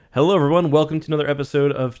Hello, everyone. Welcome to another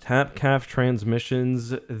episode of TapCaf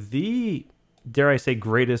Transmissions, the, dare I say,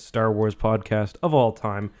 greatest Star Wars podcast of all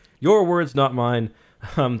time. Your words, not mine.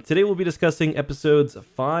 Today we'll be discussing episodes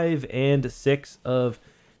 5 and 6 of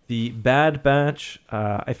the Bad Batch.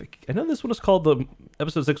 I know this one was called,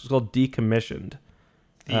 episode 6 was called Decommissioned.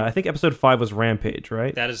 I think episode 5 was Rampage,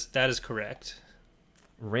 right? That is correct.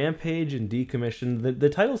 Rampage and Decommissioned. The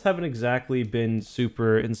titles haven't exactly been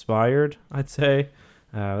super inspired, I'd say.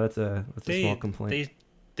 That's a small complaint.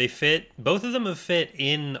 They fit. Both of them have fit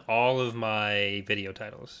in all of my video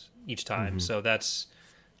titles each time. So that's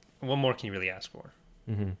what more can you really ask for?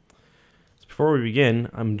 So before we begin,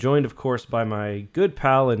 I'm joined, of course, by my good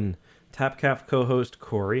pal and TapCaf co-host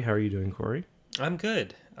Corey. How are you doing, Corey? I'm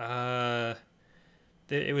good.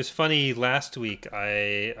 It was funny last week.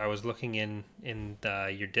 I was looking in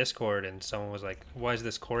your Discord, and someone was like, "Why does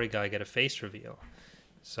this Corey guy get a face reveal?"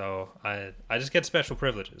 So I just get special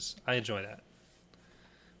privileges. I enjoy that.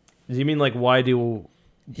 Do you mean like I don't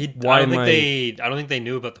think they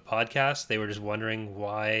knew about the podcast. They were just wondering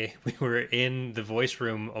why we were in the voice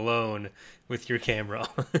room alone with your camera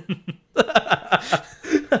on.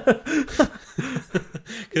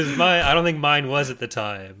 Because I don't think mine was at the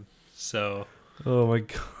time. So. Oh my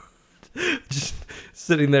god! Just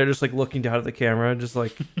sitting there, just like looking down at the camera, just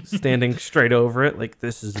like standing straight over it, like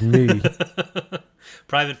this is me.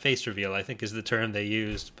 Private face reveal, I think, is the term they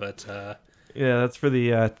used, but yeah, that's for the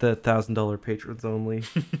 $1,000 patrons only.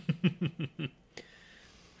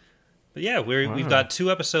 But yeah, we've got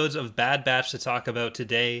 2 episodes of Bad Batch to talk about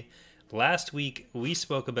today. Last week we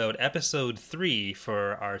spoke about episode 3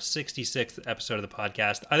 for our 66th episode of the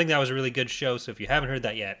podcast. I think that was a really good show. So if you haven't heard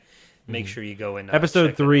that yet, make sure you go and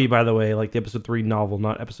episode 3, by the way, like the episode 3 novel,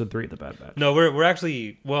 not episode 3 of the Bad Batch. No, we're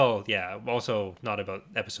actually also not about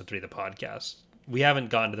episode 3 of the podcast. We haven't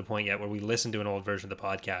gotten to the point yet where we listen to an old version of the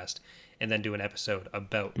podcast and then do an episode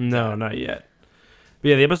about No, not yet. But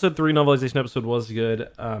yeah, the episode 3 novelization episode was good.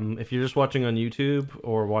 If you're just watching on YouTube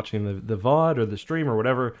or watching the VOD or the stream or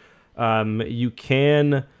whatever, you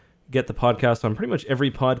can get the podcast on pretty much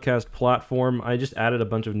every podcast platform. I just added a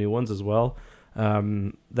bunch of new ones as well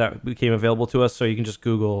that became available to us. So you can just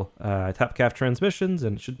Google TapCaf Transmissions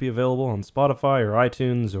and it should be available on Spotify or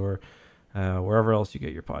iTunes or wherever else you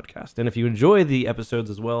get your podcast. And if you enjoy the episodes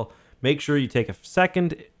as well, make sure you take a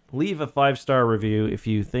second, leave a 5-star review. If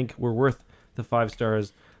you think we're worth the 5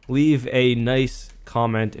 stars, leave a nice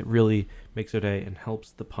comment. It really makes our day and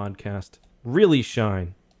helps the podcast really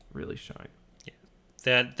shine. Really shine.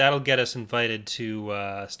 Yeah, that'll get us invited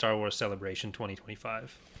to Star Wars Celebration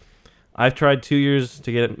 2025. I've tried 2 years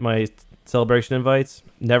to get my Celebration invites.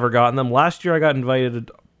 Never gotten them. Last year I got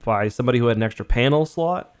invited by somebody who had an extra panel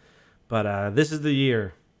slot. But this is the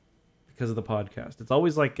year because of the podcast. It's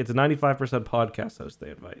always like it's a 95% podcast host they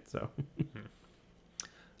invite. So,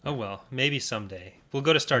 oh well, maybe someday we'll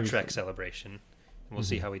go to Star Trek Celebration and we'll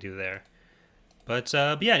see how we do there. But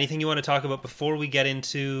yeah, anything you want to talk about before we get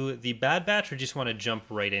into the Bad Batch, or just want to jump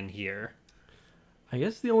right in here? I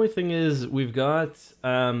guess the only thing is we've got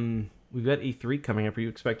E3 coming up. Are you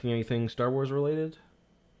expecting anything Star Wars related?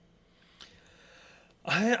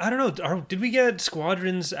 I don't know. Did we get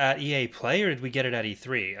Squadrons at EA Play or did we get it at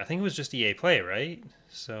E3? I think it was just EA Play, right?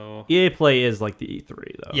 So EA Play is like the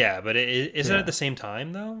E3 though. Yeah, but isn't it at the same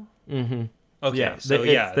time though? Mm-hmm. Okay, yeah, so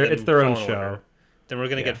it's their own show. Order. Then we're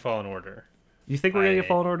gonna get Fallen Order. You think we're gonna get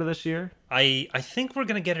Fallen Order this year? I think we're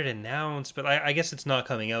gonna get it announced, but I guess it's not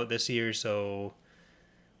coming out this year, so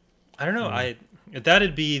I don't know.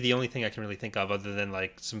 That'd be the only thing I can really think of, other than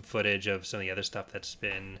like some footage of some of the other stuff that's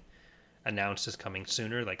been announced as coming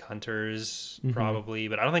sooner, like Hunters probably,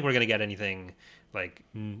 but I don't think we're gonna get anything like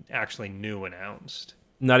actually new announced.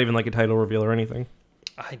 Not even like a title reveal or anything.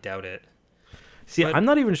 I doubt it. See, I'm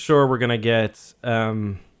not even sure we're gonna get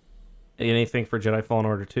anything for Jedi Fallen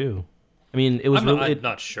Order 2. I mean, it was. I'm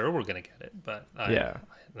not sure we're gonna get it, but I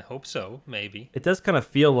hope so. Maybe it does kind of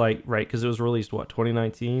feel like because it was released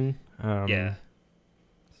 2019. Yeah.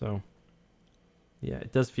 So yeah,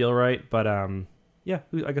 it does feel right, but yeah,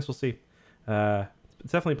 I guess we'll see.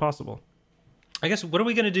 It's definitely possible. I guess, what are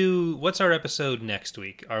we going to do? What's our episode next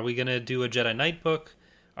week? Are we going to do a Jedi Knight book?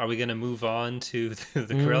 Are we going to move on to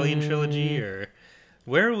the Corellian trilogy? Or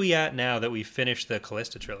where are we at now that we've finished the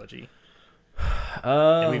Callista trilogy?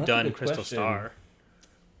 And we've done Crystal Star.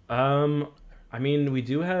 I mean, we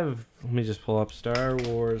do have... Let me just pull up Star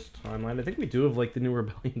Wars timeline. I think we do have like the New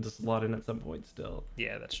Rebellion to slot in at some point still.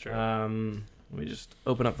 Yeah, that's true. Let me just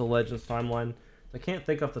open up the Legends timeline. I can't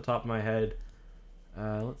think off the top of my head.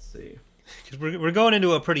 Let's see. Because we're going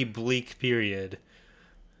into a pretty bleak period.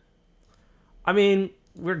 I mean,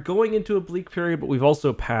 we're going into a bleak period, but we've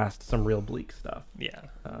also passed some real bleak stuff. Yeah.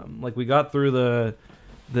 Like we got through the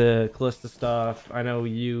Callista stuff. I know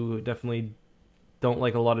you definitely don't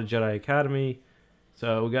like a lot of Jedi Academy,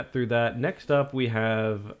 so we got through that. Next up, we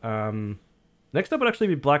have next up would actually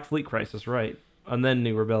be Black Fleet Crisis, right? And then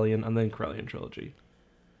New Rebellion, and then Corellian Trilogy.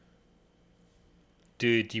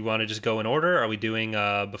 Do you want to just go in order? Are we doing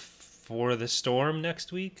Before the Storm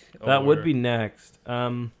next week? That would be next.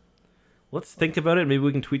 Let's think about it. Maybe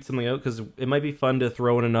we can tweet something out because it might be fun to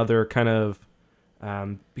throw in another kind of.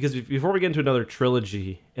 Because before we get into another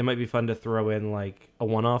trilogy, it might be fun to throw in like a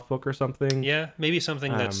one-off book or something. Yeah, maybe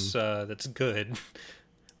something that's good.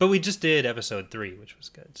 But we just did episode 3, which was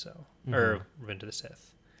good. So, or Revenge of the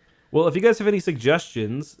Sith. Well, if you guys have any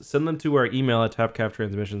suggestions, send them to our email at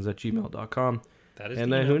tapcaftransmissions@gmail.com. That is,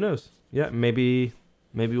 and then who knows? Yeah, maybe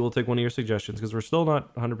we'll take one of your suggestions because we're still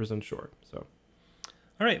not 100% sure. So,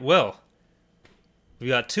 all right. Well, we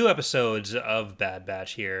got 2 episodes of Bad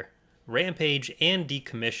Batch here. Rampage and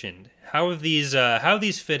Decommissioned. How have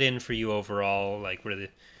these fit in for you overall? Like, were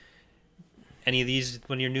any of these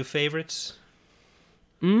one of your new favorites?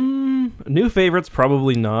 New favorites,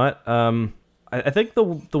 probably not. I think the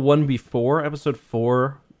one before episode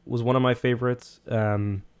 4 was one of my favorites.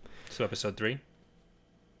 So episode 3?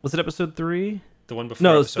 Was it episode 3? The one before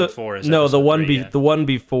episode 4 is no, the one 3, the one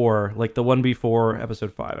before, like the one before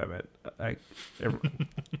episode 5. I meant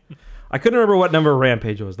I couldn't remember what number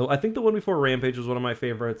Rampage was. Though I think the one before Rampage was one of my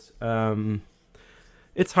favorites.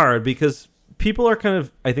 It's hard because people are kind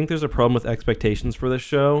of. I think there's a problem with expectations for this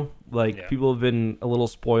show. Like people have been a little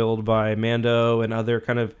spoiled by Mando and other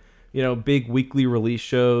kind of big weekly release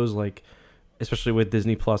shows. Like especially with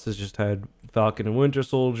Disney Plus has just had Falcon and Winter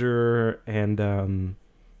Soldier and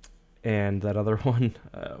that other one.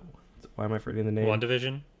 Why am I forgetting the name?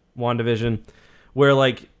 WandaVision, where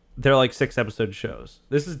like they're like 6-episode shows.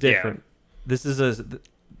 This is different. Yeah. This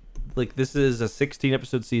is a 16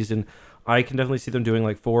 episode season. I can definitely see them doing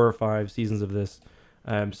like 4 or 5 seasons of this.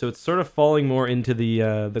 So it's sort of falling more into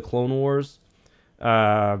the Clone Wars,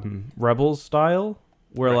 Rebels style,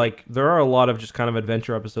 where like there are a lot of just kind of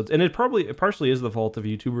adventure episodes, and it partially is the fault of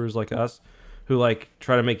YouTubers like us who like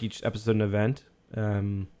try to make each episode an event.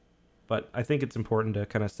 But I think it's important to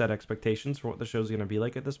kind of set expectations for what the show's going to be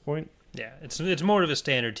like at this point. Yeah, it's more of a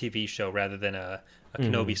standard TV show rather than a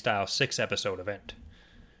Kenobi-style 6-episode event.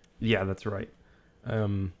 Yeah, that's right.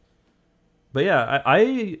 But yeah,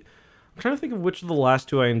 I'm trying to think of which of the last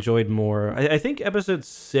 2 I enjoyed more. I think episode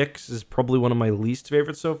 6 is probably one of my least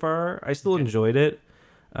favorites so far. I still enjoyed it,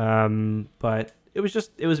 but it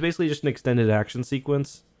was basically just an extended action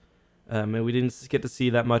sequence. And we didn't get to see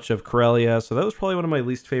that much of Corellia, so that was probably one of my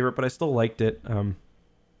least favorite, but I still liked it.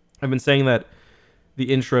 I've been saying that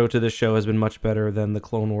the intro to this show has been much better than the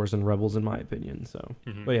Clone Wars and Rebels, in my opinion. So,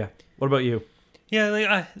 But yeah, what about you? Yeah,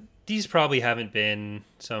 like these probably haven't been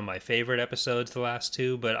some of my favorite episodes, the last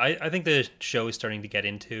 2, but I think the show is starting to get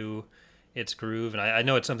into its groove, and I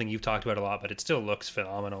know it's something you've talked about a lot, but it still looks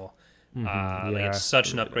phenomenal. It's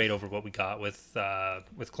such an upgrade over what we got with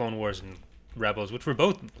Clone Wars and Rebels, which were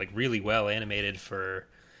both like really well animated for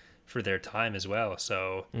their time as well.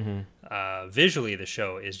 So visually, the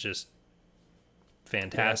show is just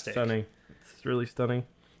fantastic. Yeah, stunning. It's really stunning.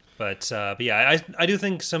 But yeah, I do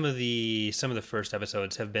think some of the first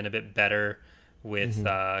episodes have been a bit better with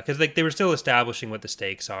because like they were still establishing what the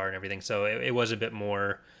stakes are and everything. So it was a bit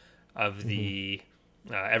more of the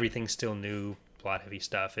everything's still new, plot heavy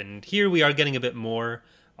stuff. And here we are getting a bit more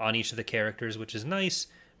on each of the characters, which is nice.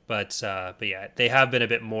 But yeah, they have been a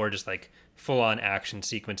bit more just like full-on action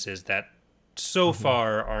sequences that so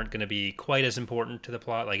far aren't going to be quite as important to the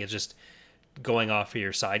plot. Like it's just going off for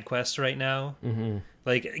your side quests right now.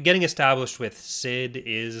 Like getting established with Sid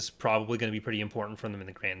is probably going to be pretty important for them in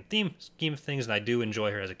the grand scheme of things, and I do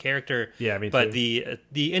enjoy her as a character. Yeah, me too. But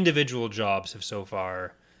the individual jobs have so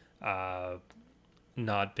far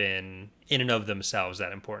not been in and of themselves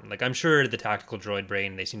that important. Like I'm sure the tactical droid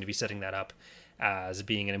brain, they seem to be setting that up as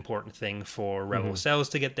being an important thing for Rebel cells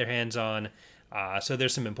to get their hands on. So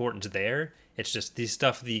there's some importance there. It's just the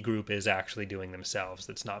stuff the group is actually doing themselves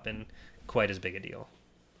that's not been quite as big a deal.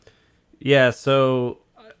 Yeah, so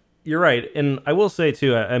you're right. And I will say,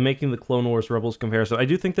 too, I'm making the Clone Wars Rebels comparison. I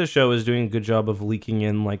do think this show is doing a good job of leaking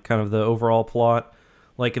in, like, kind of the overall plot.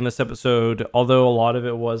 Like, in this episode, although a lot of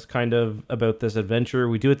it was kind of about this adventure,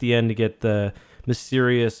 we do at the end to get the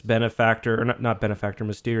mysterious benefactor, or not benefactor,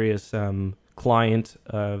 mysterious client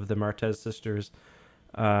of the Martez sisters.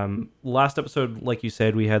 Last episode, like you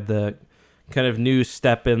said, we had the kind of new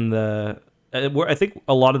step in the... where I think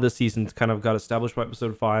a lot of the seasons kind of got established by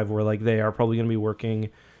episode 5, where like they are probably going to be working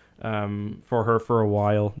for her for a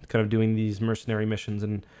while, kind of doing these mercenary missions,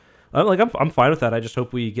 and I'm fine with that. I just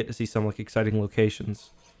hope we get to see some like exciting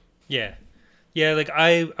locations. Yeah. Yeah, like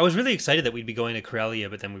I was really excited that we'd be going to Corellia,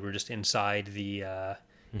 but then we were just inside the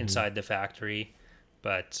inside the factory.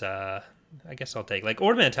 But I guess I'll take like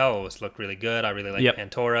Ord Mantell looked really good. I really like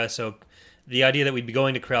Pantora, so the idea that we'd be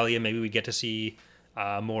going to Corellia, maybe we'd get to see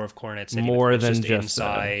more of Coronet City, more than just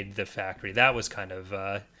inside the factory. That was kind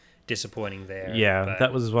of disappointing there. Yeah, but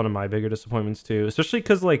that was one of my bigger disappointments too, especially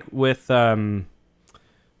because like with Pantora,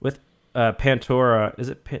 is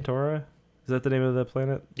it Pantora? Is that the name of the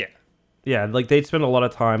planet? Yeah. Yeah, like they'd spend a lot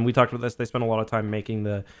of time. We talked about this. They spent a lot of time making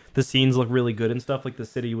the scenes look really good and stuff. Like the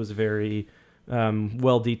city was very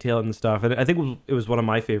well detailed and stuff. And I think it was one of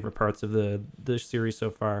my favorite parts of the series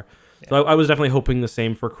so far. Yeah. So I was definitely hoping the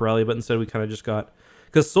same for Corellia, but instead we kind of just got,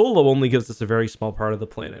 because Solo only gives us a very small part of the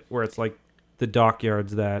planet, where it's like the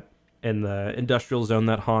dockyards that and the industrial zone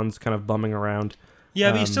that Han's kind of bumming around.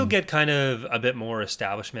 Yeah, but you still get kind of a bit more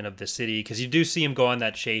establishment of the city, because you do see him go on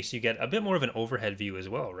that chase. You get a bit more of an overhead view as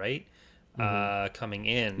well, right? Coming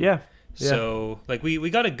in. Yeah. So, like, we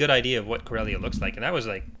got a good idea of what Corellia looks like. And that was,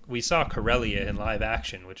 like, we saw Corellia in live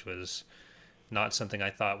action, which was not something I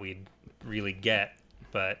thought we'd really get.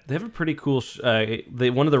 But they have a pretty cool...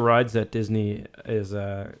 one of the rides at Disney is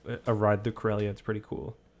a ride through Corellia. It's pretty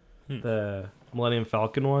cool. The Millennium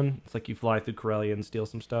Falcon one. It's like you fly through Corellia and steal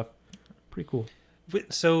some stuff. Pretty cool.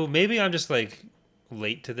 So, maybe I'm just, like,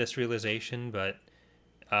 late to this realization, but...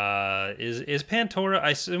 is Pantora?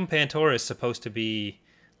 I assume Pantora is supposed to be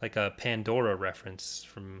like a Pandora reference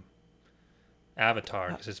from Avatar,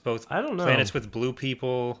 because it's both I don't know. planets with blue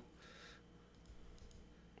people.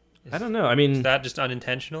 I don't know. I mean, is that just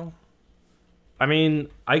unintentional? I mean,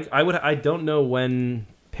 I don't know when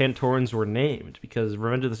Pantorans were named, because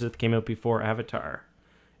Revenge of the Sith came out before Avatar,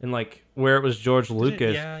 and like where it was George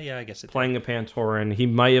Lucas, I guess playing a Pantoran, he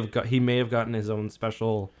may have gotten his own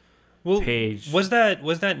special. Page. Was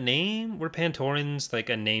that name? Were Pantorans like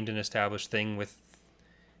a named and established thing with?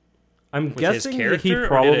 I'm guessing he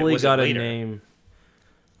probably got a name.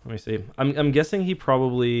 Let me see. I'm guessing he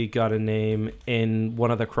probably got a name in one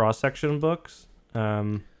of the cross-section books.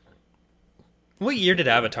 What year did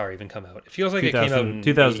Avatar even come out? It feels like it came out in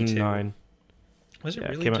 2009. 82. Was it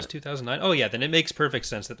really just 2009? Oh yeah, then it makes perfect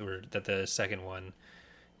sense that the second one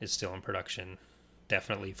is still in production.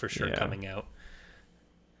 Definitely for sure coming out.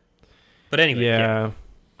 But anyway, yeah.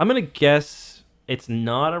 I'm gonna guess it's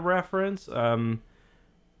not a reference.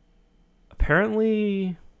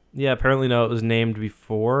 Apparently no. It was named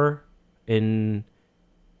before.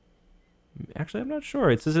 Actually, I'm not sure.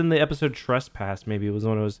 It says in the episode Trespass. Maybe it was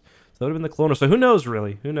when it was. So that would have been the cloner. So who knows?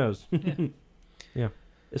 Really, who knows? Yeah.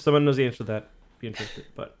 If someone knows the answer to that, be interested.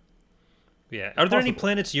 But yeah, are there any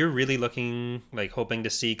planets you're really hoping to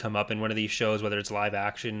see come up in one of these shows, whether it's live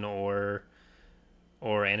action or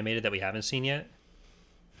animated, that we haven't seen yet?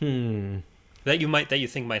 That you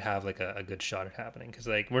think might have like a good shot at happening, because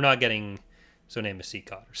like we're not getting Sonema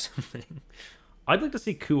or something. I'd like to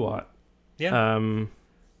see Kuat. Yeah.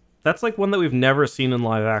 That's like one that we've never seen in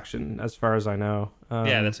live action, as far as I know.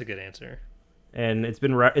 Yeah, that's a good answer. And it's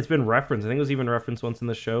been referenced. I think it was even referenced once in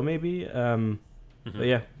the show, maybe. But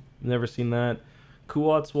yeah, never seen that.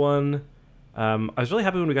 Kuat's one. I was really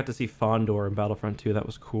happy when we got to see Fondor in Battlefront 2. That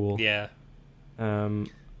was cool. Yeah.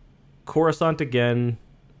 Coruscant again,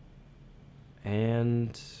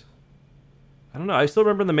 and I don't know. I still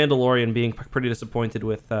remember The Mandalorian being pretty disappointed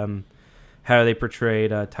with how they portrayed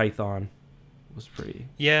Tython. It was pretty.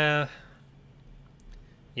 Yeah.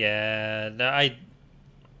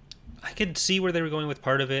 I could see where they were going with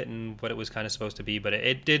part of it and what it was kind of supposed to be, but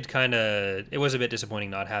it was a bit disappointing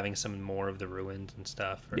not having some more of the ruins and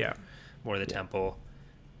stuff. Or more of the temple.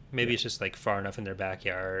 Maybe it's just like far enough in their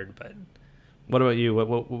backyard, but. What about you?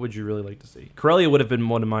 What would you really like to see? Corellia would have been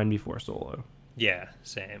one of mine before Solo. Yeah,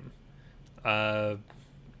 same. I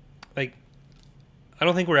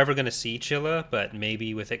don't think we're ever going to see Chilla, but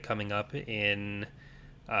maybe with it coming up in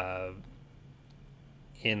like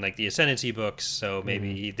the Ascendancy books, so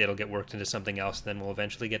maybe it'll get worked into something else, and then we'll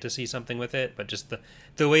eventually get to see something with it. But just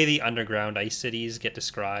the way the underground ice cities get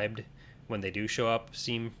described when they do show up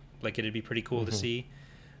seem like it'd be pretty cool to see.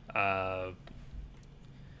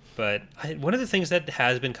 But one of the things that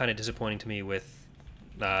has been kind of disappointing to me with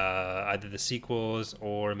either the sequels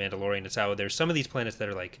or Mandalorian is how there's some of these planets that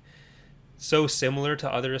are like so similar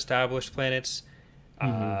to other established planets.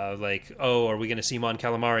 Like, are we going to see Mon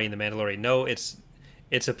Calamari in the Mandalorian? No, it's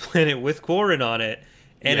a planet with Quarren on it,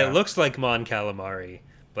 and it looks like Mon Calamari,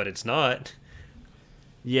 but it's not.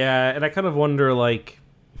 Yeah, and I kind of wonder, like,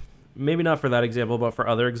 maybe not for that example, but for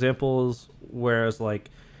other examples, whereas like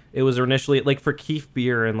it was initially like for Keef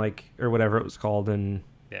beer and like or whatever it was called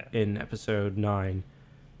Yeah. in episode 9,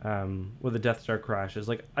 where the Death Star crashes.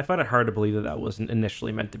 Like I find it hard to believe that that wasn't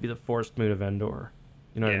initially meant to be the forced moon of Endor.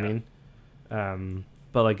 You know what I mean?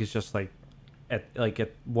 But like it's just like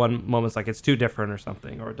at one moment it's like it's too different or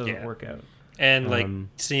something, or it doesn't work out. And like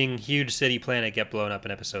seeing huge city planet get blown up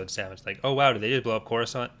in episode 7, it's like, oh wow, did they just blow up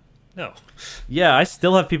Coruscant? No. Yeah, I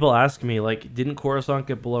still have people ask me like, didn't Coruscant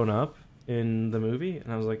get blown up in the movie?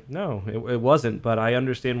 And I was like, no, it wasn't, but I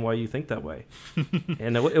understand why you think that way.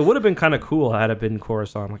 And it would have been kind of cool had it been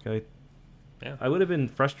Coruscant. Like I would have been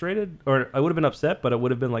frustrated, or I would have been upset, but it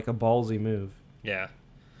would have been like a ballsy move. Yeah.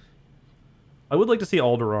 I would like to see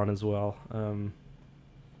Alderaan as well.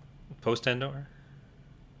 Post Endor?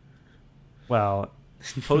 Well,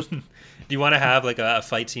 post. Do you want to have like a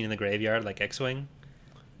fight scene in the graveyard, like X-Wing?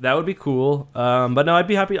 That would be cool. But no, I'd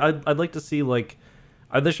be happy. I'd like to see like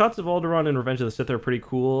the shots of Alderaan in Revenge of the Sith are pretty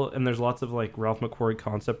cool, and there's lots of like Ralph McQuarrie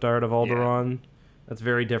concept art of Alderaan. That's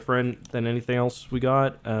very different than anything else we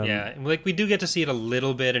got. Yeah, like we do get to see it a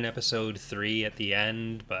little bit in episode 3 at the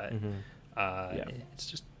end, but it's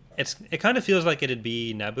just it kind of feels like it'd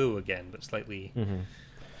be Naboo again, but slightly.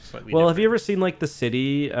 Slightly well, different. have you ever seen like the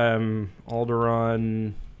city,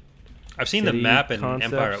 Alderaan? I've seen the map in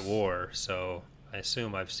concepts? Empire at War, so I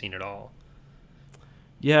assume I've seen it all.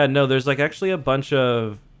 Yeah, no, there's like actually a bunch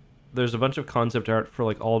of concept art for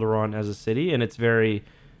like Alderaan as a city, and it's very,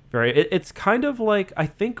 very. It's kind of like I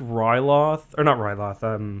think Ryloth or not Ryloth.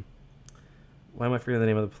 Why am I forgetting the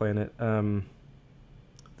name of the planet?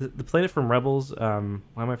 The planet from Rebels. Why am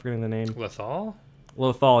I forgetting the name? Lothal.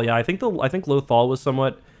 Lothal. Yeah, I think Lothal was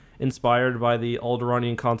somewhat inspired by the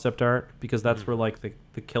Alderaanian concept art, because that's where like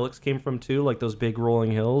the Killiks came from too, like those big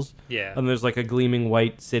rolling hills. Yeah. And there's like a gleaming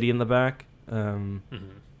white city in the back.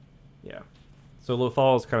 Yeah. So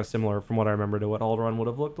Lothal is kind of similar from what I remember to what Alderaan would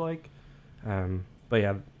have looked like. But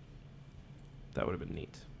yeah, that would have been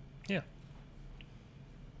neat. Yeah.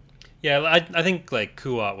 Yeah, I think like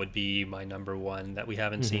Kuat would be my number one that we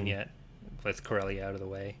haven't seen yet, with Corellia out of the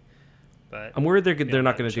way. But I'm worried they're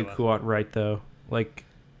not going to do Kuat right though. Like,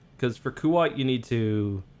 because for Kuat you need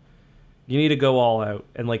to go all out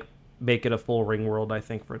and like make it a full ring world, I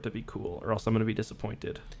think, for it to be cool, or else I'm going to be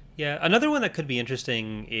disappointed. Yeah, another one that could be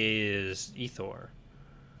interesting is Ethor.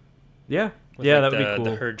 Yeah, With, yeah, like, that would be cool.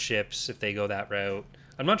 The herd ships, if they go that route.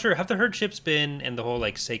 I'm not sure. Have the herd ships been, and the whole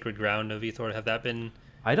like sacred ground of Ethor, have that been?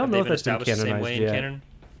 I don't know if that's been established the same way canonized in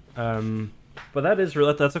canon.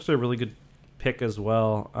 But that's actually a really good pick as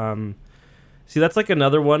well. See, that's like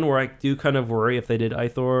another one where I do kind of worry if they did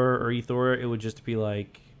Ithor or Ethor, it would just be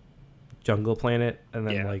like Jungle Planet, and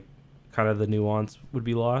then like kind of the nuance would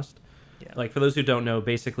be lost. Yeah. Like for those who don't know,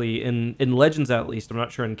 basically in Legends at least, I'm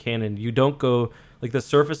not sure in canon, you don't go like the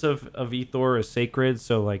surface of Ethor is sacred,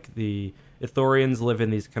 so like the Ithorians live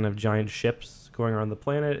in these kind of giant ships going around the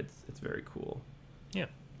planet. It's very cool. Yeah.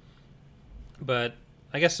 But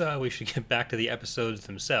I guess we should get back to the episodes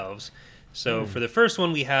themselves. So for the first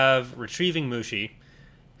one, we have Retrieving Mushi,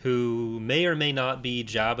 who may or may not be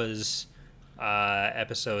Jabba's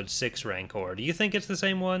episode 6 Rancor. Do you think it's the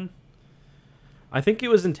same one? I think it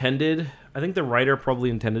was intended. I think the writer probably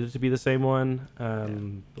intended it to be the same one,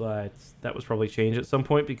 but that was probably changed at some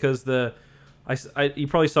point because you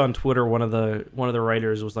probably saw on Twitter one of the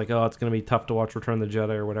writers was like, "Oh, it's going to be tough to watch Return of the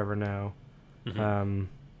Jedi or whatever now."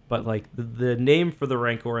 But like the name for the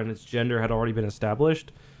Rancor and its gender had already been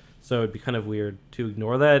established, so it'd be kind of weird to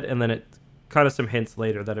ignore that. And then it kind of some hints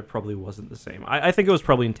later that it probably wasn't the same. I think it was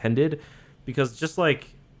probably intended because just like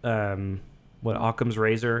Occam's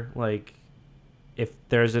razor, like if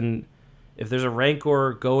there's a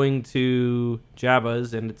Rancor going to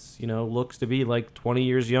Jabba's and it's looks to be like 20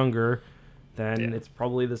 years younger, then it's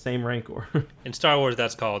probably the same Rancor. In Star Wars,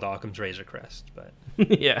 that's called Occam's Razor Crest, but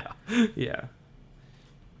yeah.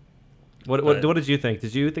 What did you think?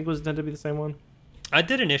 Did you think it was intended to be the same one? I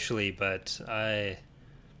did initially, but I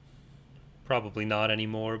probably not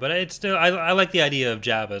anymore. But it's still I like the idea of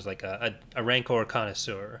Jabba as like a Rancor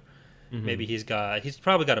connoisseur. Maybe he's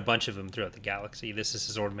probably got a bunch of them throughout the galaxy. This is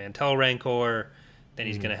his Ord Mantell Rancor. Then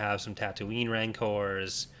he's gonna have some Tatooine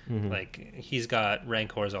Rancors. Like he's got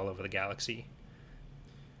Rancors all over the galaxy.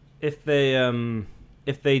 If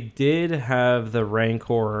they did have the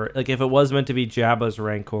Rancor, like if it was meant to be Jabba's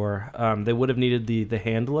Rancor, they would have needed the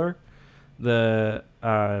handler, the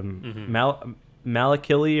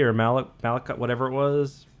Malakili or Malak whatever it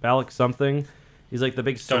was, Balak something. He's like the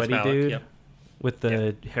big sweaty Malak, dude with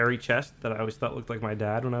the hairy chest that I always thought looked like my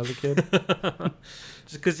dad when I was a kid.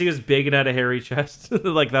 Just because he was big and had a hairy chest,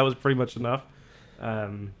 like that was pretty much enough.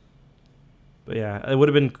 But yeah, it would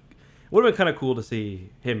have would have been kind of cool to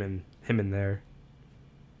see him in there.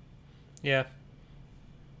 Yeah.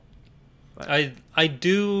 But- I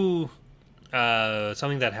do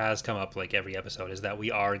something that has come up like every episode is that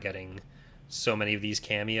we are getting so many of these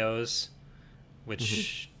cameos,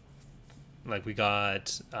 which like we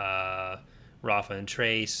got Rafa and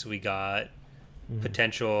Trace, we got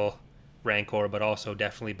potential Rancor, but also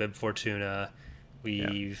definitely Bib Fortuna.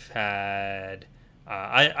 We've had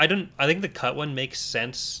I think the cut one makes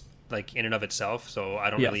sense like in and of itself, so I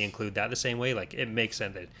don't really include that the same way. Like it makes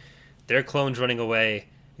sense that their clones running away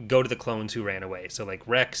go to the clones who ran away. So like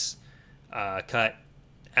Rex, cut,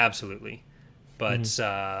 absolutely, but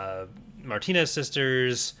Martinez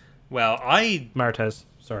sisters. Well, Martez.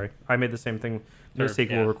 Sorry, I made the same thing. No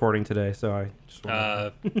sequel recording today, so I just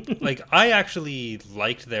like I actually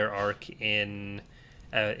liked their arc in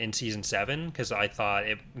season 7 because I thought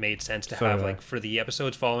it made sense to have like for the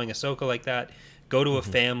episodes following Ahsoka like that, go to a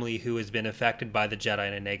family who has been affected by the Jedi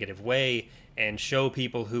in a negative way and show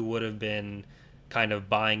people who would have been kind of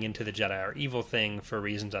buying into the Jedi are evil thing for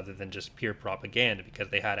reasons other than just pure propaganda because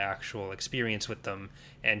they had actual experience with them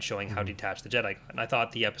and showing how detached the Jedi got. And I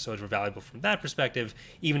thought the episodes were valuable from that perspective,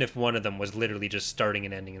 even if one of them was literally just starting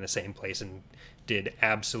and ending in the same place and did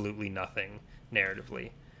absolutely nothing narratively.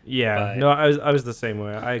 Yeah, no, I was the same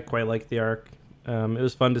way. I quite liked the arc. It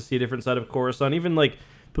was fun to see a different side of Coruscant. Even like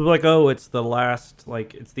people are like, oh, it's the last,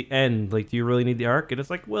 like it's the end. Like, do you really need the arc? And it's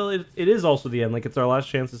like, well, it is also the end. Like, it's our last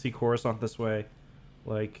chance to see Coruscant this way.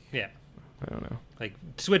 Like, yeah, I don't know. Like,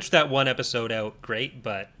 switch that one episode out, great,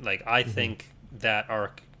 but like I think that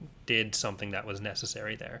arc did something that was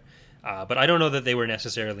necessary there. But I don't know that they were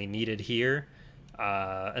necessarily needed here,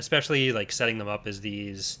 especially like setting them up as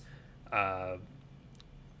these.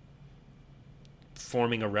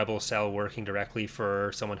 Forming a rebel cell working directly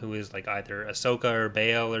for someone who is like either Ahsoka or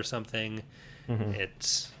Bail or something.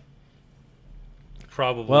 It's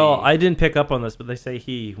probably... Well, I didn't pick up on this, but they say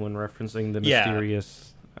he when referencing the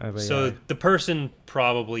mysterious... So the person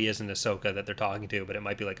probably isn't Ahsoka that they're talking to, but it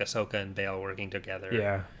might be like Ahsoka and Bail working together.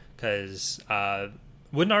 Yeah. Because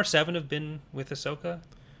wouldn't R7 have been with Ahsoka?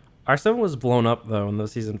 R7 was blown up, though, in the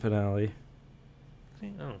season finale.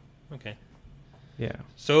 Oh, okay. Yeah.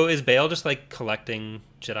 So is Bail just like collecting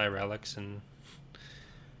Jedi relics and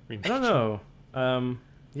remaking? I don't know.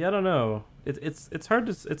 Yeah, I don't know. It's hard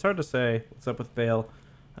to say what's up with Bail.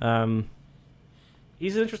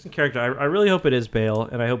 He's an interesting character. I really hope it is Bail,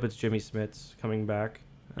 and I hope it's Jimmy Smits coming back.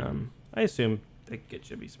 I assume they get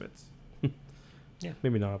Jimmy Smits. Yeah,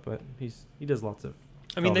 maybe not, but he does lots of.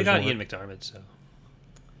 I mean, they got Ian McDiarmid, so.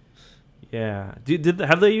 Yeah.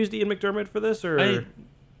 Have they used Ian McDiarmid for this or?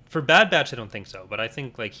 For Bad Batch, I don't think so, but I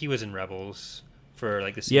think like he was in Rebels for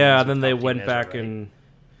like the season. Yeah, then they went back and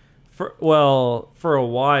for a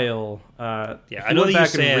while. Yeah, I know they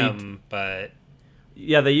used Sam, but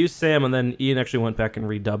yeah, they used Sam, and then Ian actually went back and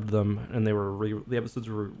redubbed them, and they were the episodes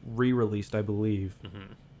were re-released, I believe.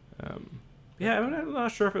 Yeah, I'm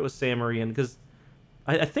not sure if it was Sam or Ian because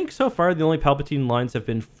I think so far the only Palpatine lines have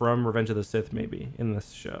been from Revenge of the Sith, maybe in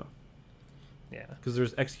this show. Yeah, because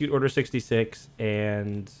there's Execute Order 66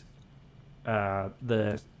 and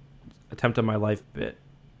the Attempt on My Life bit,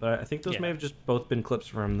 but I think those may have just both been clips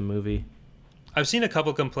from the movie. I've seen a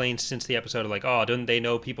couple complaints since the episode of like, oh, didn't they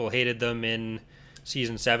know people hated them in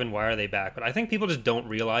season 7? Why are they back? But I think people just don't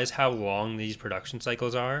realize how long these production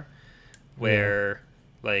cycles are. Where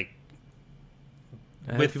like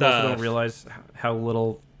with people also don't realize how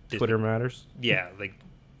little Twitter matters. Yeah, like,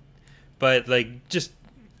 but like just.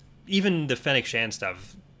 Even the Fennec Shan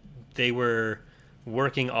stuff, they were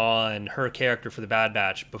working on her character for the Bad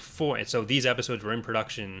Batch before, and so these episodes were in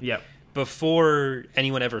production before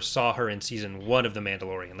anyone ever saw her in season 1 of The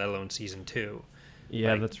Mandalorian, let alone season 2.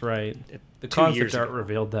 Yeah, like, that's right. The concept art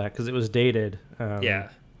revealed that because it was dated. Yeah.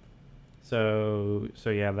 So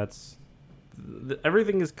yeah, that's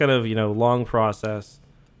everything is kind of long process,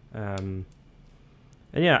 and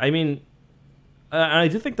yeah, I mean. I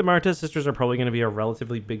do think the Martez sisters are probably going to be a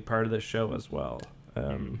relatively big part of this show as well.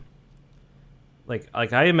 Like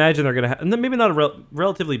I imagine they're going to have, and then maybe not a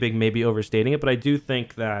relatively big, maybe overstating it, but I do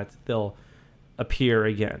think that they'll appear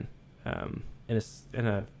again in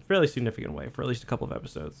a fairly significant way for at least a couple of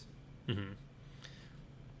episodes.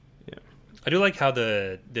 Yeah, I do like how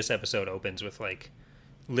this episode opens with like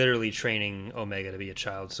literally training Omega to be a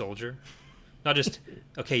child soldier, not just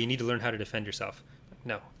okay, you need to learn how to defend yourself.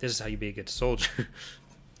 No, this is how you be a good soldier.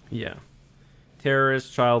 Yeah.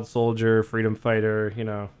 Terrorist, child soldier, freedom fighter,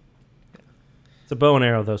 It's a bow and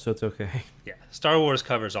arrow, though, so it's okay. Yeah. Star Wars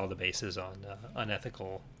covers all the bases on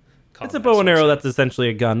unethical combat. It's a bow and arrow that's essentially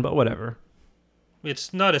a gun, but whatever.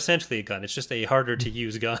 it's not essentially a gun. It's just a harder to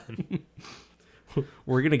use gun.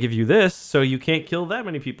 We're gonna give you this so you can't kill that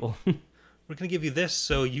many people. We're going to give you this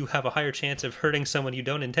so you have a higher chance of hurting someone you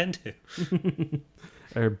don't intend to.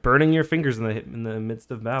 Or burning your fingers in the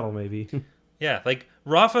midst of battle, maybe. Yeah, like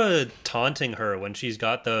Rafa taunting her when she's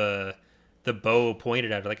got the bow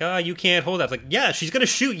pointed at her, like, you can't hold that. It's like, yeah, she's going to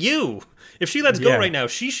shoot you. If she lets go right now,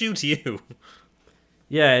 she shoots you.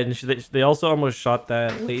 Yeah, and they also almost shot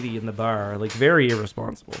that lady in the bar. Like, very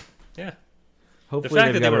irresponsible. Yeah. Hopefully the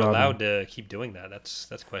fact that they were allowed to keep doing that's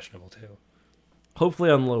questionable, too. Hopefully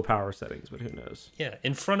on low power settings, but who knows? Yeah,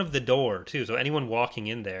 in front of the door, too. So anyone walking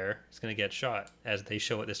in there is going to get shot, as they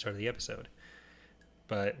show at the start of the episode.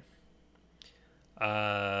 But,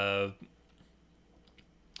 yeah,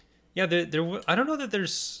 I don't know that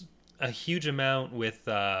there's a huge amount with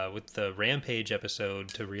the Rampage episode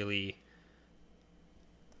to really...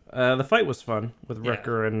 The fight was fun with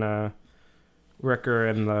Wrecker and the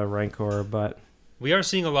Rancor, but... We are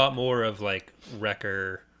seeing a lot more of, like,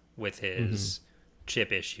 Wrecker with his...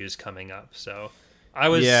 chip issues coming up, so I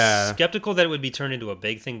was skeptical that it would be turned into a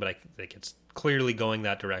big thing, but I think it's clearly going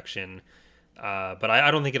that direction. But I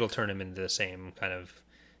don't think it'll turn him into the same kind of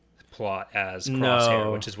plot as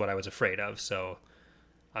Crosshair, which is what I was afraid of. So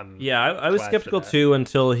I was skeptical too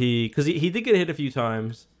until because he did get hit a few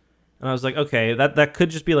times, and I was like, okay, that could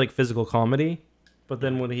just be like physical comedy. But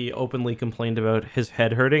then when he openly complained about his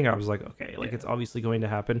head hurting, I was like, okay, it's obviously going to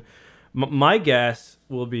happen. My guess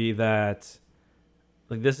will be that.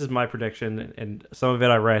 Like, this is my prediction, and some of it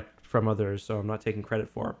I read from others, so I'm not taking credit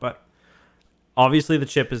for it. But obviously, the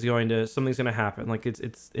chip is something's going to happen. Like,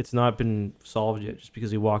 it's not been solved yet, just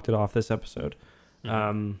because he walked it off this episode.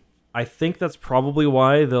 Mm-hmm. I think that's probably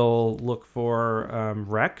why they'll look for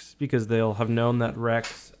Rex, because they'll have known that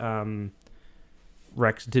Rex didn't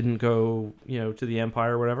go, to the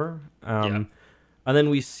Empire or whatever. And then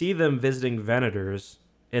we see them visiting Venators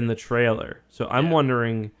in the trailer. So I'm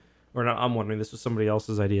wondering. Or not, I'm wondering, this was somebody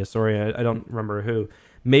else's idea. Sorry, I don't remember who.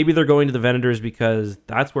 Maybe they're going to the Venators because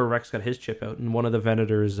that's where Rex got his chip out, in one of the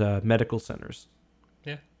Venators' medical centers.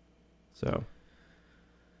 Yeah. So.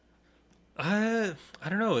 I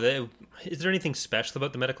don't know. Is there anything special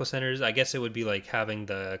about the medical centers? I guess it would be like having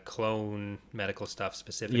the clone medical stuff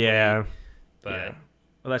specifically. Yeah. But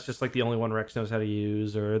well, that's just like the only one Rex knows how to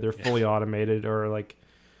use, or they're fully automated, or like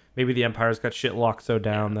maybe the Empire's got shit locked so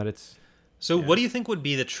down that it's... So what do you think would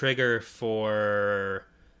be the trigger for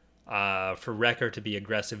Wrecker to be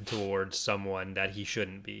aggressive towards someone that he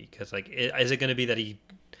shouldn't be? Because is it going to be that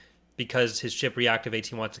because his chip reactivates,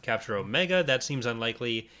 he wants to capture Omega? That seems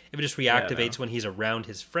unlikely. If it just reactivates when he's around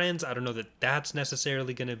his friends, I don't know that that's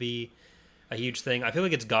necessarily going to be a huge thing. I feel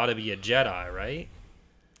like it's got to be a Jedi, right?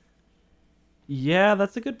 Yeah,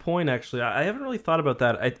 that's a good point, actually. I haven't really thought about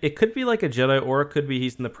that. It could be like a Jedi, or it could be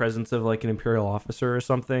he's in the presence of like an Imperial officer or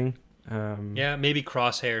something. Maybe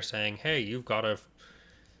Crosshair saying, "Hey, you've got a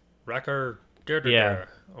Wrecker." Or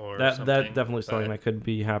that something. That definitely something that could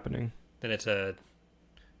be happening. Then it's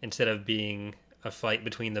instead of being a fight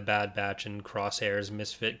between the Bad Batch and Crosshair's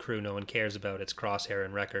misfit crew no one cares about, it's Crosshair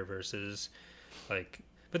and Wrecker versus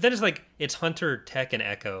but then it's Hunter, Tech, and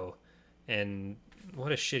Echo, and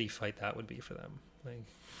what a shitty fight that would be for them.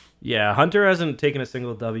 Yeah, Hunter hasn't taken a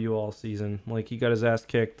single W all season. Like, he got his ass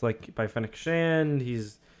kicked by Fennec Shand.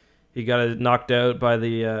 He got knocked out by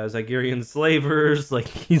the Zygerian slavers. Like,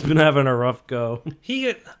 he's been having a rough go.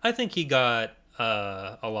 I think he got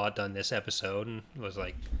a lot done this episode, and was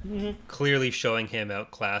clearly showing him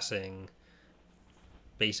outclassing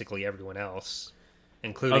basically everyone else,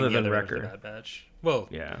 including the other Wrecker. Bad Batch. Well,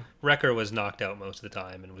 yeah, Wrecker was knocked out most of the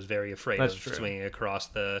time and was very afraid of swinging across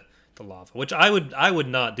the lava, which I would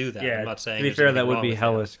not do that. Yeah, I'm not saying, to be fair, that would be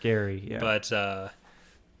hella scary. Yeah,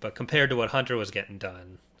 but compared to what Hunter was getting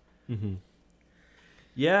done. Mm-hmm.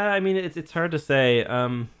 Yeah, I mean, it's hard to say. I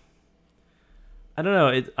don't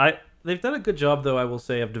know. They've done a good job, though, I will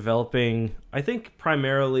say, of developing, I think,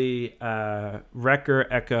 primarily Wrecker,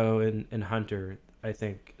 Echo, and Hunter, I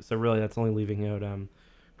think. So really, that's only leaving out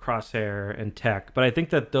Crosshair and Tech. But I think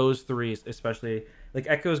that those three, especially, like,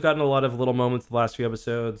 Echo's gotten a lot of little moments the last few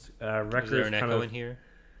episodes. Wrecker's there an Echo in here?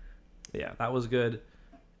 Yeah, that was good.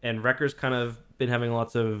 And Wrecker's kind of been having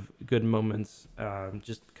lots of good moments,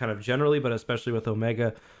 just kind of generally, but especially with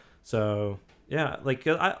Omega. So, yeah,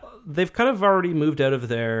 they've kind of already moved out of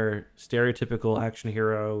their stereotypical action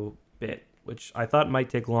hero bit, which I thought might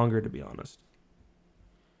take longer, to be honest.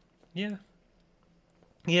 Yeah.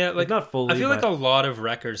 Yeah, not fully. I feel like a lot of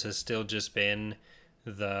Wreckers has still just been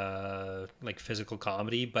the physical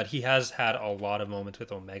comedy, but he has had a lot of moments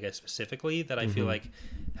with Omega specifically that I feel like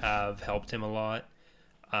have helped him a lot.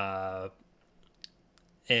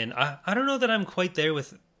 And I don't know that I'm quite there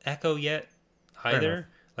with Echo yet Fair enough. either.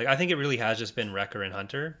 Like, I think it really has just been Wrecker and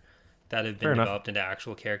Hunter that have Fair been enough. developed into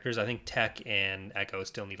actual characters. I think Tech and Echo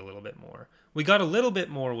still need a little bit more. We got a little bit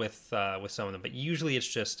more with some of them, but usually it's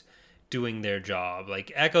just doing their job.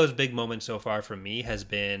 Like, Echo's big moment so far for me has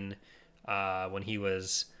been when he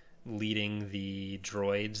was leading the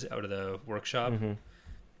droids out of the workshop. Hmm.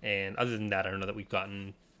 And other than that, I don't know that we've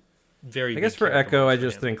gotten very I big guess for character Echo, I moments for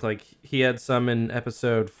just him. think like he had some in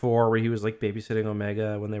episode 4 where he was like babysitting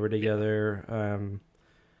Omega when they were together.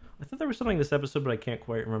 I thought there was something this episode, but I can't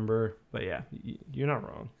quite remember. But yeah, you're not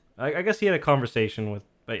wrong. I guess he had a conversation with,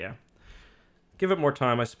 but yeah, give it more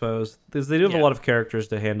time, I suppose, because they do have a Yeah. lot of characters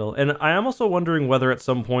to handle. And I am also wondering whether at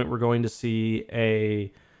some point we're going to see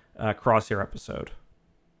a Crosshair episode.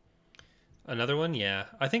 Another one, yeah.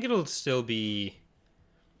 I think it'll still be.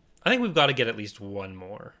 I think we've got to get at least one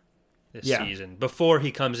more this Yeah. season before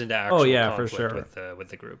he comes into actual Oh yeah, for conflict sure. with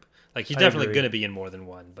the group. Like he's I definitely agree. going to be in more than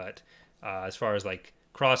one, but as far as like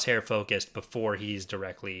Crosshair focused before he's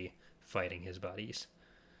directly fighting his buddies.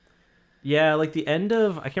 Yeah, like the end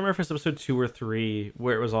of I can't remember if it's episode 2 or 3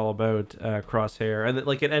 where it was all about Crosshair, and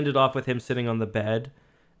like it ended off with him sitting on the bed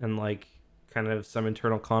and like kind of some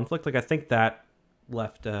internal conflict. Like I think that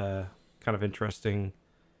left a kind of interesting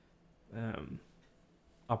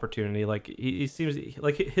opportunity. Like he seems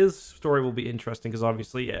like his story will be interesting because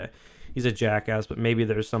obviously, yeah, he's a jackass, but maybe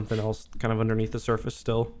there's something else kind of underneath the surface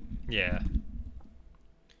still. Yeah.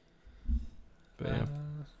 But yeah.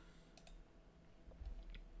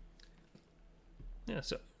 Yeah,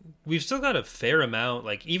 so we've still got a fair amount,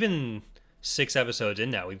 like even 6 episodes in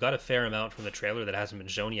now, we've got a fair amount from the trailer that hasn't been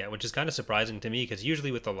shown yet, which is kind of surprising to me because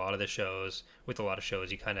usually with a lot of the shows,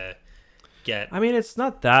 you kind of get. I mean, it's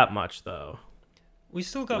not that much though. We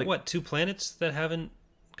still got Like, what 2 planets that haven't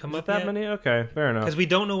come is it up that yet many? Okay, fair enough. because we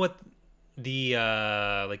don't know what the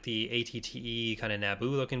like the ATTE kind of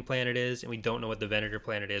Naboo looking planet is, and we don't know what the Venator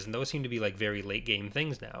planet is, and those seem to be like very late game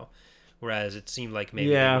things now, whereas it seemed like maybe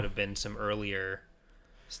there Yeah. would have been some earlier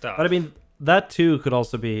stuff. But I mean, that too could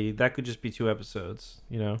also be that could just be 2 episodes,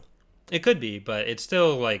 you know. It could be, but it's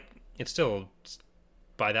still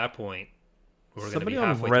by that point we're going to be Somebody on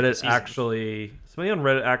halfway through the Reddit season.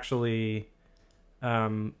 actually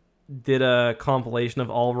um, did a compilation of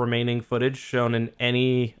all remaining footage shown in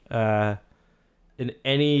any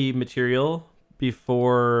material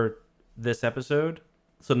before this episode,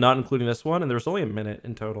 so not including this one, and there was only a minute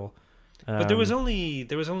in total. But there was Um, only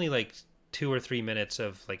like 2 or 3 minutes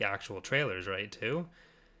of like actual trailers, right? Too,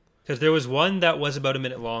 because there was one that was about a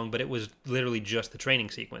minute long, but it was literally just the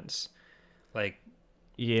training sequence. Like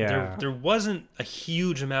yeah. there wasn't a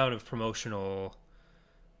huge amount of promotional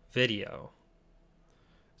video.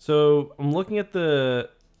 So I'm looking at the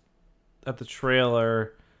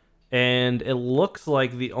trailer, and it looks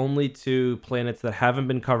like the only 2 planets that haven't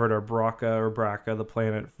been covered are Braca, the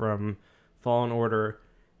planet from Fallen Order,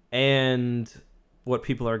 and what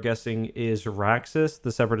people are guessing is Raxus,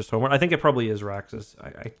 the Separatist homeworld. I think it probably is Raxus.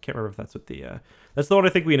 I can't remember if that's what the that's the one I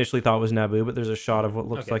think we initially thought was Naboo, but there's a shot of what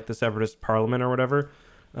looks Okay. like the Separatist Parliament or whatever.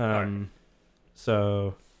 Alright.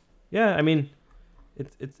 So yeah, I mean,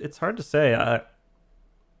 it's hard to say.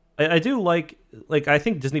 I do like I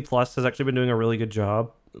think Disney Plus has actually been doing a really good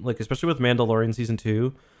job, like especially with Mandalorian season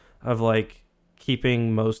 2, of like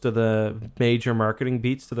keeping most of the major marketing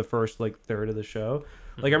beats to the first like third of the show.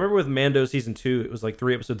 Like I remember with Mando season 2, it was like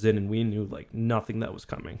 3 episodes in and we knew like nothing that was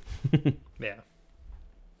coming. Yeah.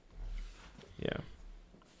 Yeah.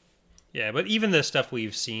 Yeah, but even the stuff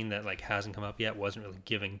we've seen that like hasn't come up yet wasn't really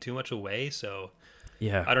giving too much away, so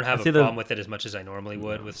Yeah. I don't have I'd a say problem with it as much as I normally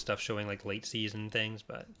would with stuff showing like late season things,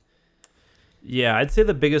 but Yeah, I'd say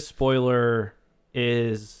the biggest spoiler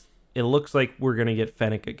is it looks like we're gonna get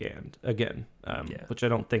Fennec again, Yeah. which I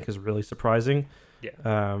don't think is really surprising.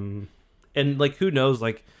 yeah. And like who knows,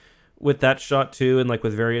 like with that shot too, and like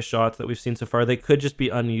with various shots that we've seen so far, they could just be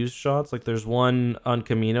unused shots. Like there's one on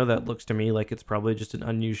Camino that looks to me like it's probably just an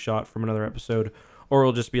unused shot from another episode, or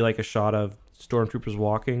it'll just be like a shot of stormtroopers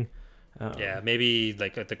walking. Yeah, maybe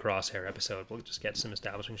like at the Crosshair episode, we'll just get some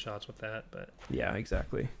establishing shots with that. But Yeah,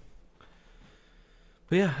 exactly.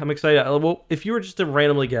 But yeah, I'm excited. Well, if you were just to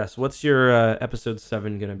randomly guess, what's your episode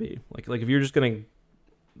 7 gonna be? Like if you're just gonna,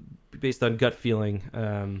 based on gut feeling,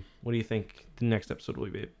 what do you think the next episode will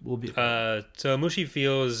be? so Mushi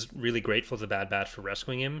feels really grateful to Bad Batch for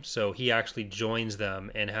rescuing him. So he actually joins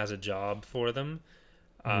them and has a job for them,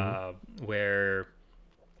 where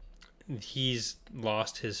he's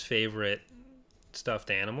lost his favorite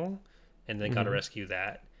stuffed animal, and then got to rescue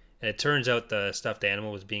that. And it turns out the stuffed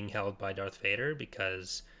animal was being held by Darth Vader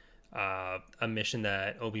because a mission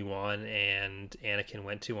that Obi-Wan and Anakin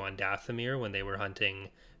went to on Dathomir when they were hunting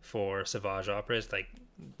for Savage Operas. Like,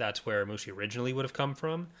 that's where Mushi originally would have come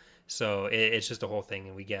from. So it's just a whole thing,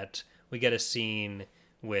 and we get a scene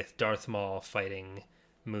with Darth Maul fighting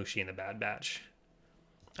Mushi in the Bad Batch.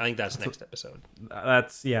 I think that's next episode.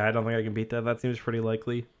 That's I don't think I can beat that. That seems pretty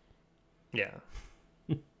likely. Yeah.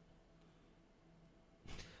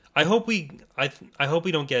 I hope we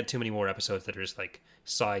don't get too many more episodes that are just like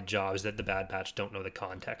side jobs that the Bad Batch don't know the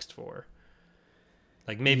context for.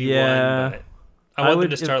 Like maybe one, but I want them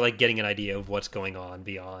to start like getting an idea of what's going on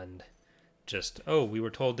beyond just, oh, we were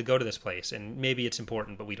told to go to this place and maybe it's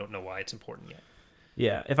important, but we don't know why it's important yet.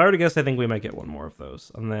 Yeah, if I were to guess, I think we might get one more of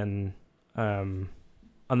those, and then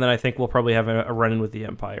I think we'll probably have a run-in with the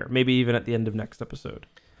Empire. Maybe even at the end of next episode.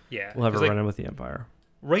 Yeah, we'll have a run-in with the Empire.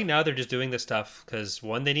 Right now, they're just doing this stuff because,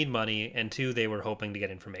 one, they need money, and two, they were hoping to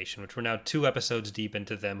get information, which we're now 2 episodes deep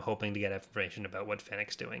into them hoping to get information about what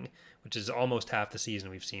Fennec's doing, which is almost half the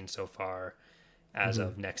season we've seen so far as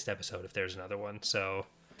of next episode, if there's another one. So,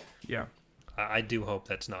 yeah, I do hope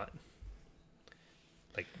that's not...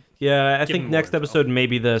 like. Yeah, I think next episode may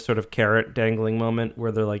be the sort of carrot dangling moment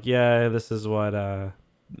where they're like, yeah, this is what...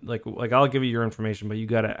 like I'll give you your information, but you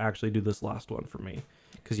got to actually do this last one for me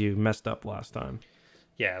because you messed up last time.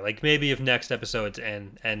 Yeah, like maybe if next episode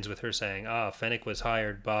ends with her saying, Fennec was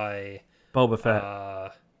hired by... Boba Fett.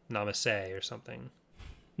 Namaste or something.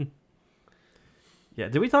 Yeah,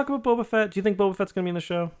 did we talk about Boba Fett? Do you think Boba Fett's going to be in the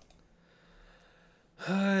show?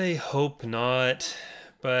 I hope not,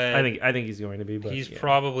 but... I think he's going to be, but... He's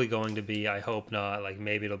probably going to be, I hope not. Like,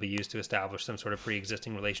 maybe it'll be used to establish some sort of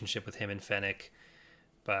pre-existing relationship with him and Fennec,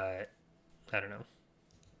 but I don't know.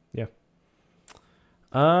 Yeah.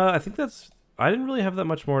 I think that's... I didn't really have that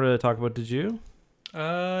much more to talk about. Did you?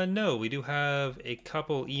 No, we do have a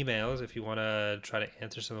couple emails if you want to try to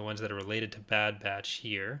answer some of the ones that are related to Bad Batch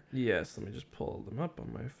here. Yes, let me just pull them up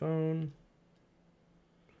on my phone.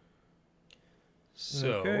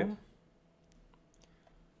 So, okay.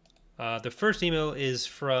 The first email is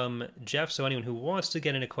from Jeff, so anyone who wants to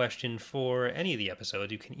get in a question for any of the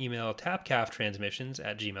episodes, you can email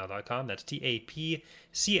tapcaftransmissions@gmail.com. That's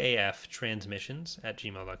TAPCAF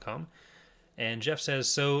transmissions@gmail.com. And Jeff says,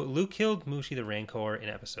 so Luke killed Mushi the Rancor in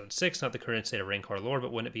episode 6, not the current state of Rancor lore,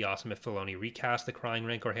 but wouldn't it be awesome if Filoni recast the crying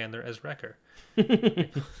Rancor handler as Wrecker? I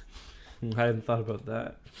hadn't thought about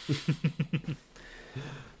that.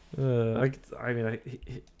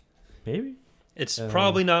 Maybe? It's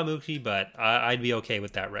probably not Mushi, but I'd be okay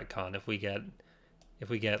with that retcon if we get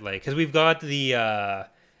like, because we've got the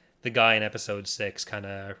guy in episode 6 kind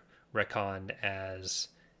of retconned as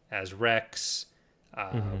Rex.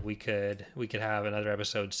 We could have another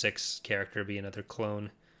episode 6 character be another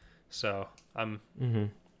clone. So I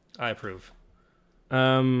approve.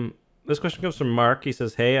 This question comes from Mark. He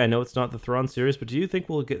says, hey, I know it's not the Thrawn series, but do you think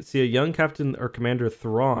we'll see a young Captain or Commander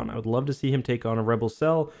Thrawn? I would love to see him take on a rebel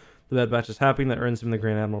cell. The Bad Batch is happening. That earns him the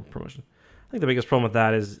Grand Admiral promotion. I think the biggest problem with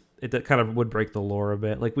that is it kind of would break the lore a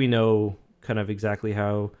bit. Like, we know kind of exactly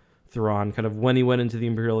how Thrawn, kind of when he went into the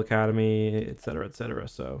Imperial Academy, et cetera, et cetera.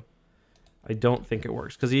 So I don't think it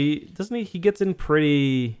works because he gets in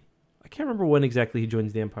pretty... I can't remember when exactly he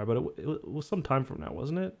joins the Empire, but it was some time from now,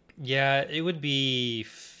 wasn't it? Yeah, it would be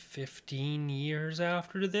 15 years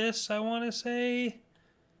after this, I want to say.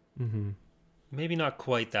 Maybe not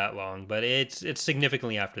quite that long, but it's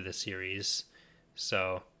significantly after this series.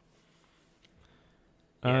 So,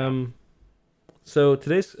 yeah. So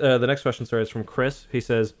today's the next question, sorry, is from Chris. He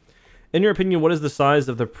says, in your opinion, what is the size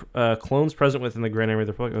of the clones present within the Grand Army of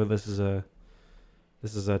the Republic? Oh, this is a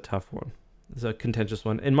tough one. This is a contentious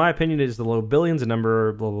one. In my opinion, it is the low billions, a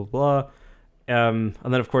number, blah, blah, blah. And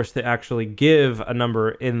then, of course, they actually give a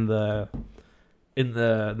number in the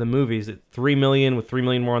movies. 3 million with 3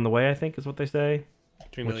 million more on the way, I think is what they say.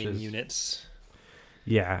 3 million units.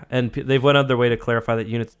 Yeah, and they've went out their way to clarify that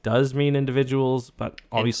units does mean individuals, but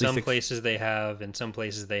obviously in some places they have, in some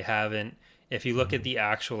places they haven't. If you look at the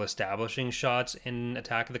actual establishing shots in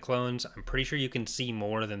Attack of the Clones, I'm pretty sure you can see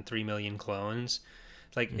more than 3 million clones.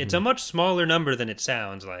 Like, it's a much smaller number than it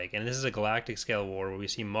sounds like, and this is a galactic scale war where we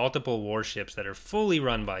see multiple warships that are fully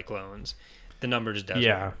run by clones. The number just doesn't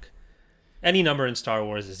work. Any number in Star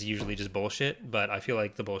Wars is usually just bullshit, but I feel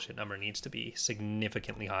like the bullshit number needs to be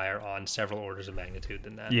significantly higher on several orders of magnitude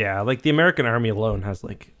than that. Yeah, like the American Army alone has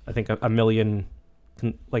like, I think a million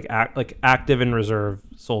like active and reserve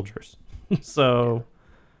soldiers. So,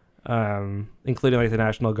 including like the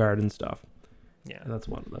National Guard and stuff. Yeah, and that's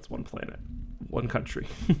one planet, one country.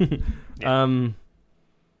 Yeah.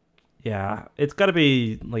 Yeah, it's got to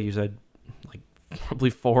be, like you said, like probably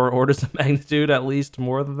 4 orders of magnitude, at least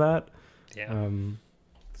more than that. Yeah.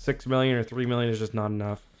 6 million or 3 million is just not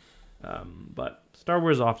enough. But Star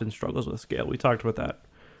Wars often struggles with scale. We talked about that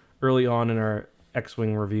early on in our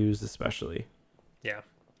X-Wing reviews, especially. Yeah.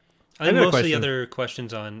 I think most of the other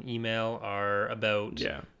questions on email are about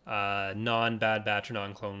non-Bad Batch or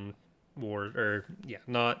non-Clone War, or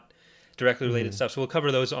not directly related stuff. So we'll cover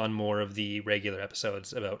those on more of the regular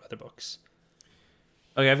episodes about other books.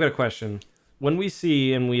 Okay, I've got a question. When we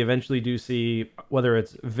see, and we eventually do see, whether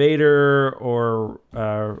it's Vader or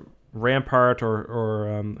Rampart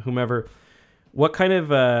or whomever, what kind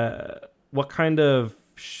of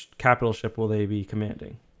capital ship will they be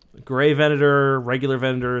commanding? Gray Venator, regular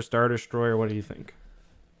Venator, Star Destroyer. What do you think?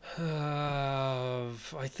 I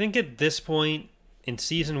think at this point in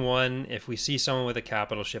season 1, if we see someone with a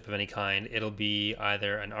capital ship of any kind, it'll be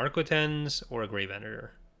either an Arquitens or a Gray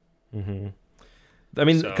Venator. Mm-hmm. I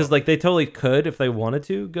mean, because they totally could, if they wanted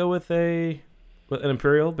to, go with an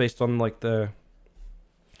Imperial based on at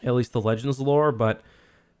least the Legends lore, but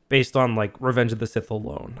based on Revenge of the Sith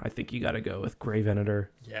alone, I think you got to go with Gray Venator.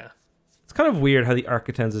 Yeah. It's kind of weird how the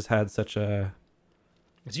Arquitens has had such a...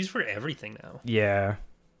 It's used for everything now. Yeah.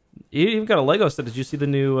 You even got a Lego set. Did you see the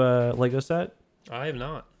new Lego set? I have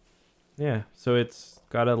not. Yeah. So it's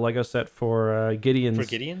got a Lego set for Gideon's. For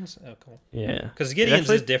Gideon's? Oh, cool. Yeah. Because Gideon's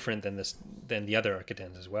is different than the other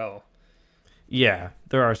Arquitens as well. Yeah.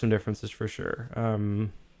 There are some differences for sure.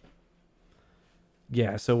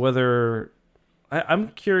 Yeah. So whether... I'm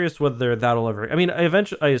curious whether that'll ever... I mean,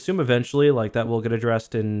 I assume eventually that will get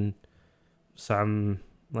addressed in some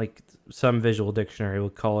visual dictionary. We'll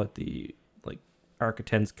call it the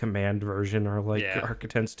Arquitens Command version, or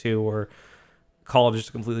Arquitens 2, or call it just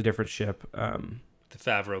a completely different ship. The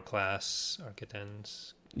Favreau class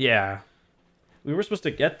Arquitens. Yeah, we were supposed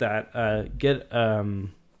to get that.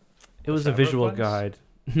 It was a visual guide.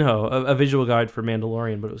 No, a visual guide for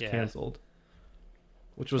Mandalorian, but it was canceled.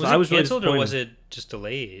 Which was I was canceled, really or was it just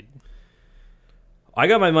delayed? I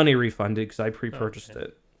got my money refunded because I pre-purchased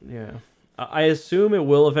it. Yeah. I assume it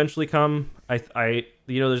will eventually come. There's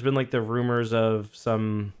been the rumors of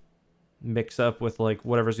some mix-up with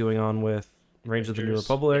whatever's going on with Rangers of the New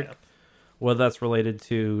Republic. Yeah. Whether that's related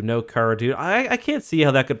to No Cara Dune. I can't see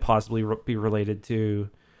how that could possibly be related to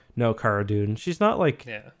No Cara Dune. She's not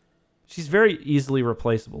she's very easily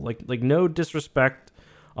replaceable. No disrespect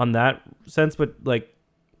on that sense, but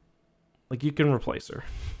you can replace her.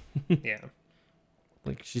 Yeah.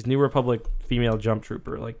 She's New Republic female jump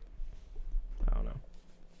trooper. I don't know.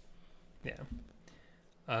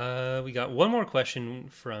 Yeah. We got one more question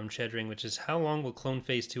from Chedring, which is, how long will Clone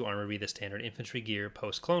Phase 2 armor be the standard infantry gear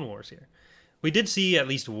post-Clone Wars here? We did see at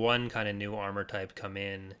least one kind of new armor type come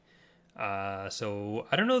in. So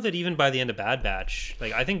I don't know that even by the end of Bad Batch,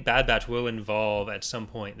 I think Bad Batch will involve at some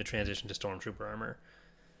point the transition to Stormtrooper armor.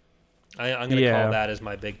 I'm going to call that as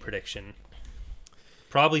my big prediction.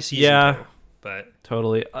 Probably season 2. But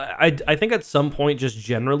totally, I think at some point, just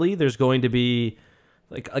generally, there's going to be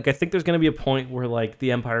I think there's going to be a point where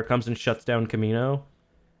the Empire comes and shuts down Kamino,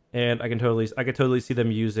 and I could totally see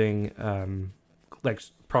them using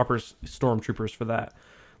proper stormtroopers for that.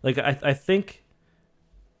 I think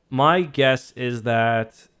my guess is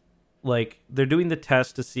that they're doing the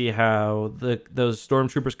test to see how those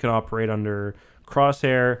stormtroopers can operate under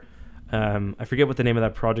Crosshair. I forget what the name of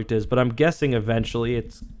that project is, but I'm guessing eventually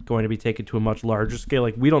it's going to be taken to a much larger scale.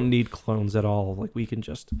 We don't need clones at all. We can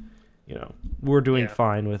just, we're doing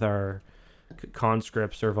fine with our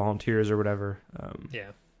conscripts or volunteers or whatever.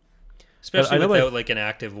 Especially without an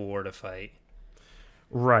active war to fight.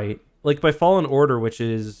 Right. By Fallen Order, which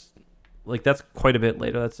is that's quite a bit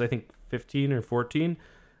later. That's I think 15 or 14.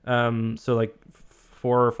 So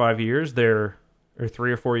 4 or 5 years or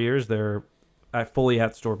 3 or 4 years they're fully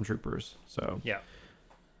at stormtroopers. So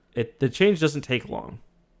the change doesn't take long.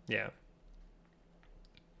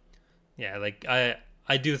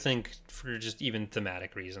 I do think for just even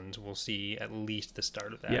thematic reasons we'll see at least the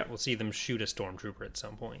start of that. We'll see them shoot a stormtrooper at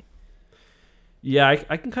some point.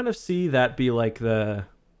 I can kind of see that be the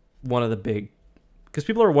one of the big, because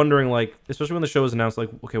people are wondering especially when the show is announced,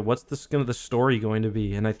 okay, what's the story going to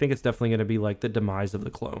be? And I think it's definitely going to be the demise of the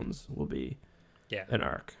clones will be an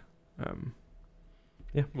arc.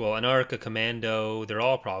 Well, an arc, a commando, they're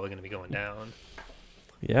all probably going to be going down.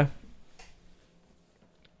 Yeah.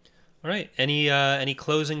 All right. Any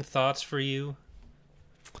closing thoughts for you?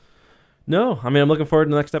 No, I mean, I'm looking forward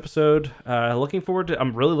to the next episode. I'm really looking forward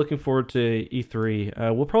to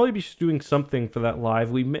E3. We'll probably be doing something for that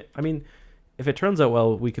live. If it turns out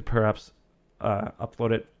well, we could perhaps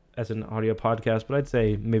upload it as an audio podcast, but I'd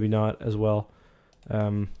say maybe not as well.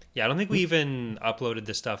 Yeah, I don't think we even uploaded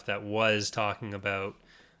the stuff that was talking about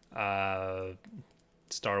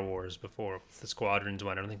Star Wars before, the Squadrons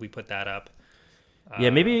one. I don't think we put that up. Yeah,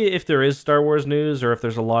 maybe if there is Star Wars news, or if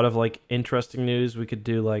there's a lot of like interesting news, we could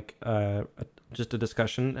do like just a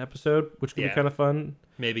discussion episode, which could be kind of fun.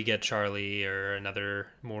 Maybe get Charlie or another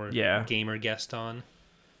more gamer guest on.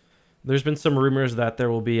 There's been some rumors that there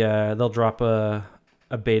will be they'll drop a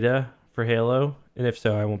beta for Halo, and if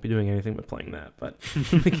so, I won't be doing anything but playing that. But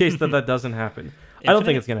in the case that doesn't happen, Infinite? I don't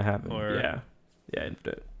think it's gonna happen. Or, yeah,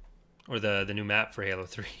 Infinite. Or the new map for Halo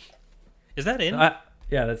 3. Is that in?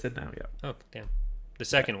 Yeah, that's it now. Yeah. Oh damn. The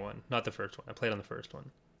second one, not the first one. I played on the first one.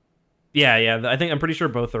 Yeah. I'm pretty sure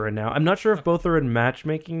both are in now. I'm not sure if both are in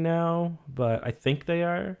matchmaking now, but I think they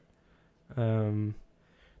are.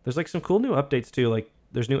 There's like some cool new updates too. Like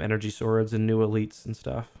there's new energy swords and new elites and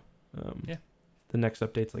stuff. The next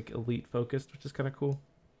update's like elite focused, which is kind of cool.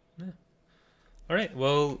 Yeah. All right.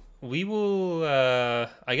 Well, we will.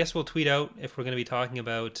 I guess we'll tweet out if we're going to be talking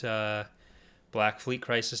about Black Fleet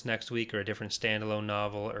Crisis next week or a different standalone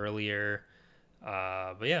novel earlier.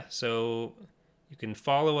 But yeah, so you can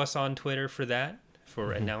follow us on Twitter for that,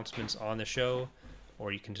 for announcements on the show,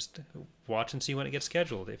 or you can just watch and see when it gets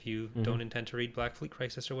scheduled if you don't intend to read Black Fleet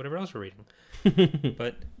Crisis or whatever else we're reading.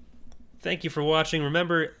 But thank you for watching.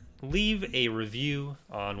 Remember, leave a review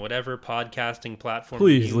on whatever podcasting platform.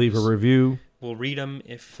 Please leave a review. We'll read them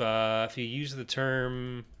if you use the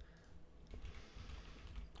term.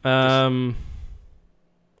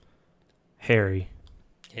 Harry,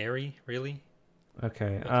 really?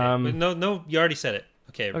 Okay. No, you already said it.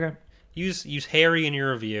 Okay. Okay. Use Harry in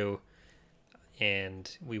your review,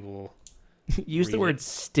 and we will use the word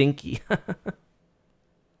stinky.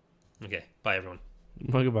 Okay. Bye, everyone.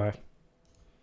 Well, goodbye.